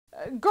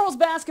Girls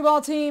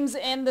basketball teams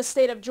in the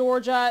state of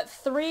Georgia,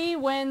 3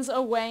 wins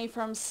away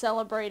from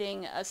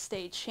celebrating a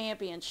state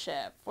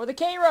championship. For the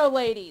Cairo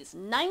ladies,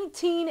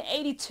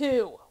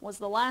 1982 was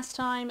the last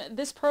time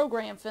this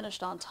program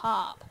finished on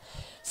top.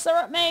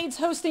 Syrup Maids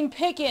hosting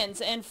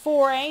Pickens in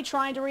 4A,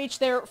 trying to reach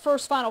their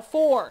first Final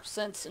Four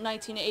since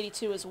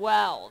 1982 as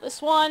well.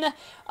 This one,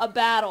 a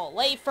battle.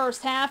 Late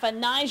first half,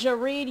 Anijah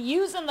Reed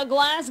using the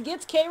glass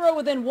gets Cairo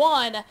within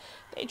 1.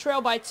 They trail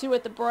by 2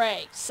 at the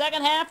break.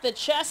 Second half, the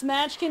chess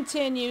match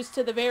continues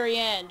to the very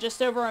end.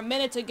 Just over a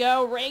minute to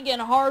go, Reagan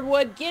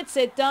Hardwood gets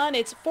it done.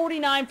 It's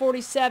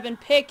 49-47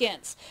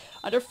 Pickens.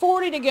 Under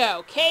 40 to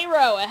go,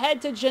 Cairo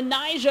ahead to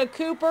Janijah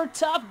Cooper.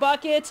 Tough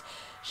bucket.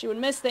 She would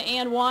miss the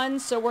and one,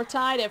 so we're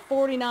tied at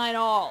 49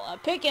 all. A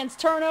Pickens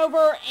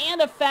turnover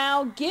and a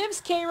foul gives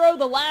Cairo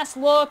the last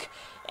look,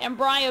 and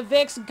Bria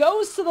Vicks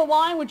goes to the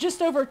line with just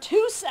over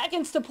 2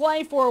 seconds to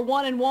play for a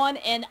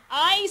 1-and-1, and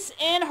ice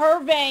in her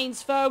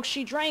veins, folks.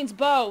 She drains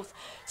both,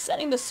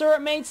 sending the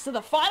Syrup Maids to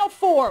the Final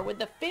Four with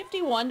the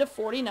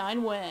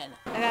 51-49 win.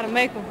 I gotta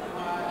make them.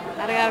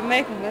 I gotta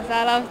make them. That's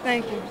all I was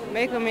thinking.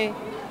 Make them and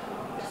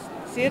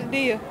see the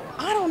deal.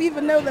 I don't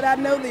even know that I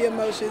know the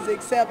emotions,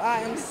 except I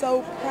am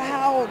so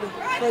proud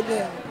for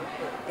them.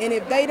 And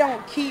if they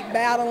don't keep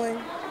battling,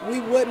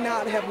 we would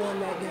not have won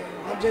that game.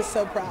 I'm just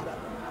so proud of them.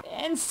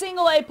 In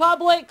Single A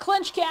Public,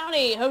 Clinch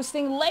County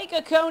hosting Lake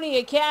Oconee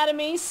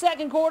Academy.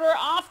 Second quarter,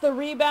 off the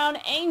rebound,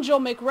 Angel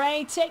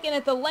McRae taking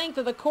it the length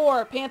of the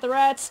court.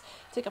 Pantherettes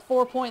take a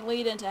 4-point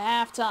lead into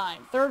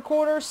halftime. Third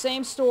quarter,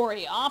 same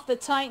story. Off the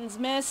Titans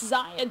miss,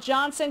 Zaya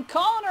Johnson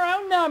calling her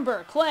own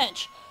number.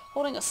 Clinch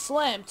holding a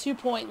slim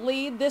 2-point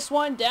lead. This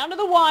one down to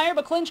the wire,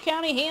 but Clinch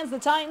County hands the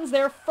Titans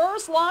their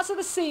first loss of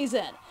the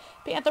season.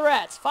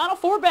 Pantherettes, Final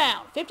Four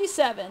bound,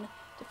 57-53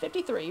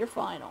 your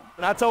final.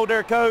 And I told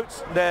their coach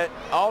that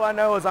all I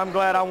know is I'm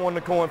glad I won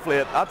the coin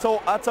flip. I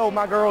told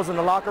my girls in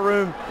the locker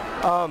room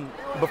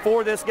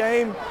before this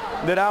game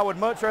that I would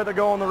much rather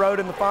go on the road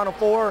in the Final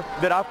Four,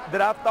 that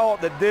I thought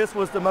that this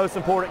was the most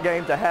important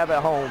game to have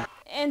at home.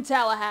 In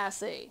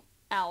Tallahassee,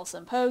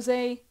 Allison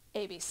Posey,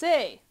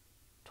 ABC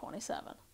 27.